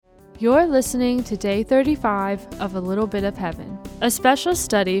You're listening to Day 35 of A Little Bit of Heaven, a special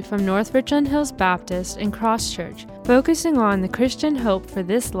study from North Richland Hills Baptist and Cross Church, focusing on the Christian hope for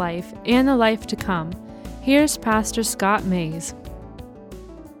this life and the life to come. Here's Pastor Scott Mays.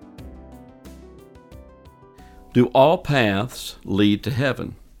 Do all paths lead to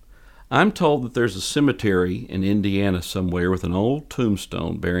heaven? I'm told that there's a cemetery in Indiana somewhere with an old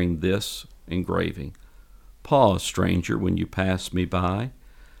tombstone bearing this engraving. Pause, stranger, when you pass me by.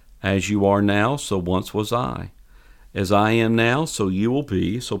 As you are now, so once was I. As I am now, so you will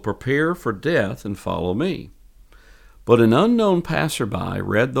be, so prepare for death and follow me. But an unknown passerby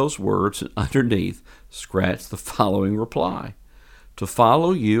read those words and underneath scratched the following reply. To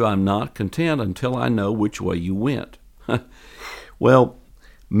follow you, I'm not content until I know which way you went. Well,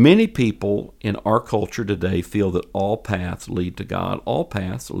 many people in our culture today feel that all paths lead to God, all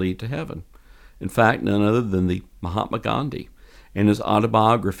paths lead to heaven. In fact, none other than the Mahatma Gandhi. In his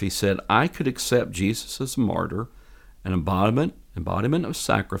autobiography said, I could accept Jesus as a martyr, an embodiment of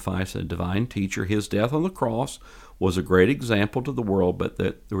sacrifice, and a divine teacher. His death on the cross was a great example to the world, but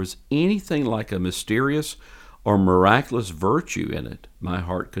that there was anything like a mysterious or miraculous virtue in it, my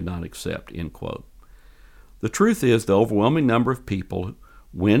heart could not accept, end quote. The truth is, the overwhelming number of people,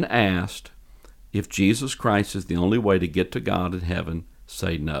 when asked if Jesus Christ is the only way to get to God in heaven,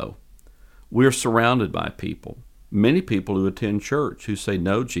 say no. We're surrounded by people. Many people who attend church who say,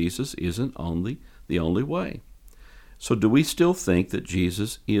 no, Jesus isn't the only way. So do we still think that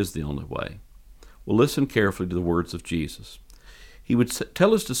Jesus is the only way? Well, listen carefully to the words of Jesus. He would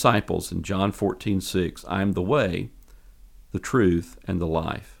tell his disciples in John 14:6, I am the way, the truth, and the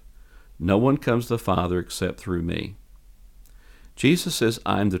life. No one comes to the Father except through me. Jesus says,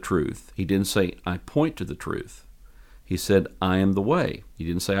 I am the truth. He didn't say, I point to the truth. He said, I am the way. He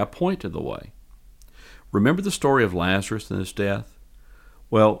didn't say, I point to the way. Remember the story of Lazarus and his death?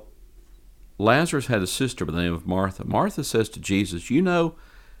 Well, Lazarus had a sister by the name of Martha. Martha says to Jesus, you know,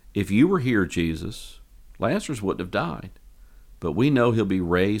 if you were here, Jesus, Lazarus wouldn't have died. But we know he'll be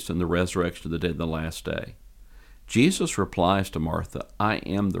raised in the resurrection of the dead in the last day. Jesus replies to Martha, I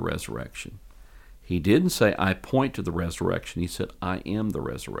am the resurrection. He didn't say, I point to the resurrection. He said, I am the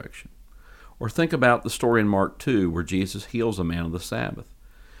resurrection. Or think about the story in Mark 2 where Jesus heals a man on the Sabbath.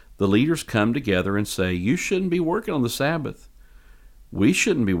 The leaders come together and say, you shouldn't be working on the Sabbath. We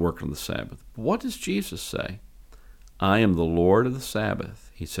shouldn't be working on the Sabbath. What does Jesus say? I am the Lord of the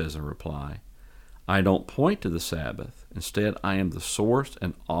Sabbath, he says in reply. I don't point to the Sabbath. Instead, I am the source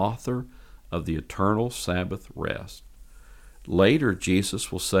and author of the eternal Sabbath rest. Later,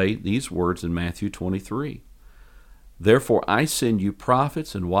 Jesus will say these words in Matthew 23. Therefore, I send you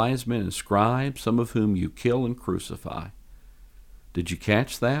prophets and wise men and scribes, some of whom you kill and crucify. Did you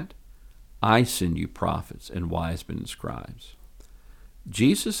catch that? I send you prophets and wise men and scribes.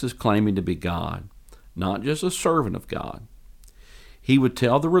 Jesus is claiming to be God, not just a servant of God. He would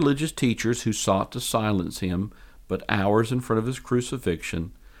tell the religious teachers who sought to silence him, but hours in front of his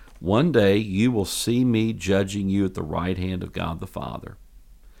crucifixion, one day you will see me judging you at the right hand of God the Father.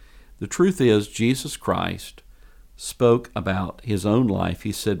 The truth is, Jesus Christ spoke about his own life.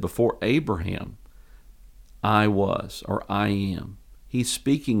 He said, before Abraham, I was, or I am. He's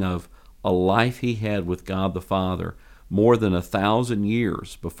speaking of a life he had with God the Father more than 1,000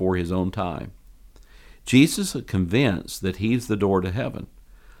 years before his own time. Jesus is convinced that he's the door to heaven.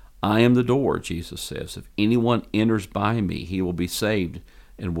 I am the door, Jesus says. If anyone enters by me, he will be saved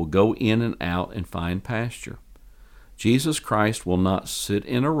and will go in and out and find pasture. Jesus Christ will not sit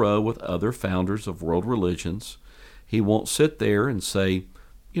in a row with other founders of world religions. He won't sit there and say,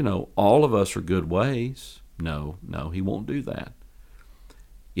 all of us are good ways. No, he won't do that.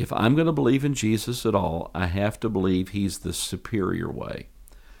 If I'm going to believe in Jesus at all, I have to believe he's the superior way.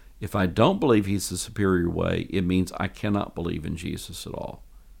 If I don't believe he's the superior way, it means I cannot believe in Jesus at all.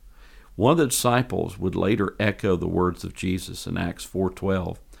 One of the disciples would later echo the words of Jesus in Acts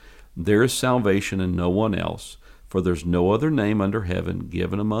 4:12. There is salvation in no one else, for there's no other name under heaven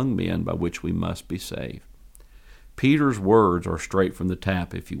given among men by which we must be saved. Peter's words are straight from the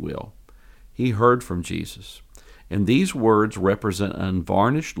tap, if you will. He heard from Jesus. And these words represent an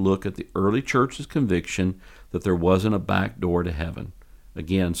unvarnished look at the early church's conviction that there wasn't a back door to heaven.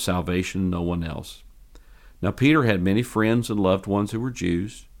 Again, salvation in no one else. Now, Peter had many friends and loved ones who were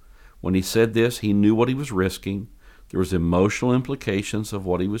Jews. When he said this, he knew what he was risking. There was emotional implications of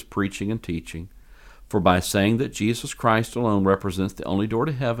what he was preaching and teaching. For by saying that Jesus Christ alone represents the only door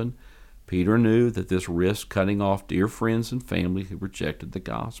to heaven, Peter knew that this risked cutting off dear friends and family who rejected the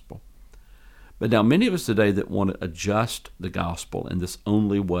gospel. But now many of us today that want to adjust the gospel in this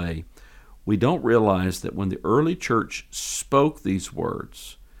only way, we don't realize that when the early church spoke these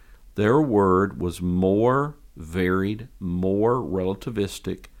words, Their word was more varied, more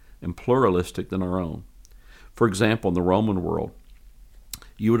relativistic, and pluralistic than our own. For example, in the Roman world,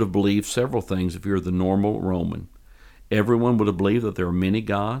 you would have believed several things if you were the normal Roman. Everyone would have believed that there are many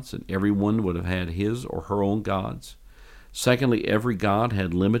gods, and everyone would have had his or her own gods. Secondly, every god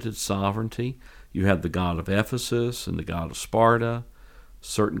had limited sovereignty. You had the god of Ephesus and the god of Sparta.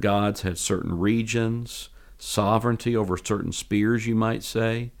 Certain gods had certain regions, sovereignty over certain spheres, you might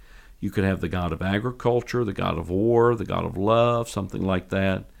say. You could have the god of agriculture, the god of war, the god of love, something like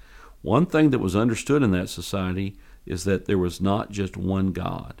that. One thing that was understood in that society is that there was not just one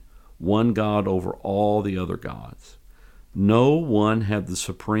God over all the other gods. No one had the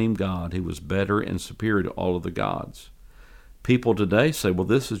supreme God who was better and superior to all of the gods. People today say, well,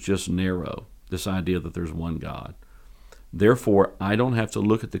 this is just narrow, this idea that there's one God. Therefore, I don't have to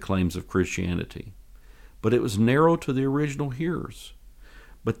look at the claims of Christianity. But it was narrow to the original hearers.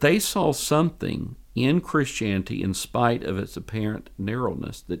 But they saw something in Christianity in spite of its apparent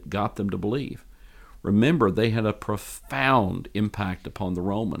narrowness that got them to believe. Remember, they had a profound impact upon the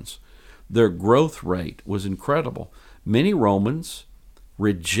Romans. Their growth rate was incredible. Many Romans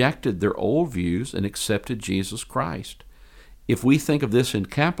rejected their old views and accepted Jesus Christ. If we think of this in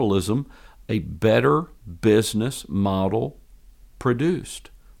capitalism, a better business model produced.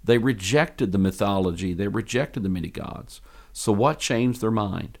 They rejected the mythology. They rejected the many gods. So what changed their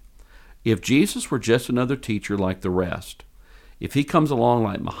mind? If Jesus were just another teacher like the rest, if he comes along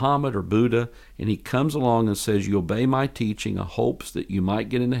like Muhammad or Buddha, and he comes along and says, you obey my teaching in hopes that you might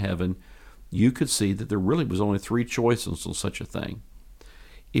get into heaven, you could see that there really was only three choices on such a thing.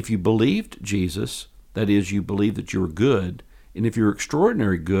 If you believed Jesus, that is, you believed that you were good, and if you're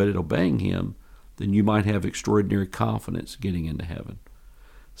extraordinary good at obeying him, then you might have extraordinary confidence getting into heaven.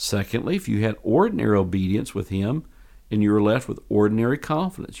 Secondly, if you had ordinary obedience with him, and you were left with ordinary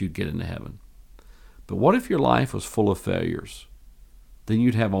confidence, you'd get into heaven. But what if your life was full of failures? Then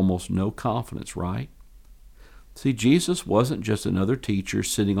you'd have almost no confidence, right? See, Jesus wasn't just another teacher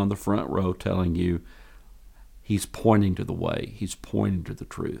sitting on the front row telling you he's pointing to the way, he's pointing to the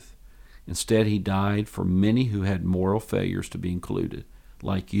truth. Instead, he died for many who had moral failures to be included,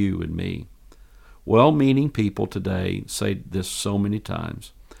 like you and me. Well-meaning people today say this so many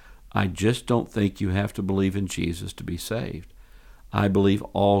times. I just don't think you have to believe in Jesus to be saved. I believe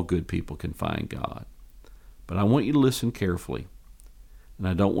all good people can find God. But I want you to listen carefully. And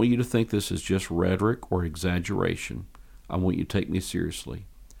I don't want you to think this is just rhetoric or exaggeration. I want you to take me seriously.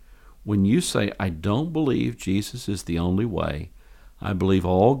 When you say, I don't believe Jesus is the only way, I believe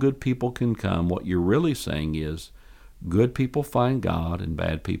all good people can come, what you're really saying is, good people find God and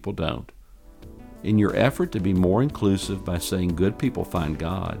bad people don't. In your effort to be more inclusive by saying good people find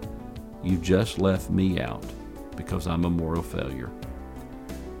God, you just left me out because I'm a moral failure.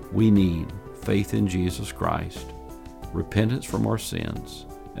 We need faith in Jesus Christ, repentance from our sins,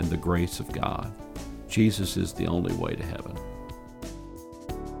 and the grace of God. Jesus is the only way to heaven.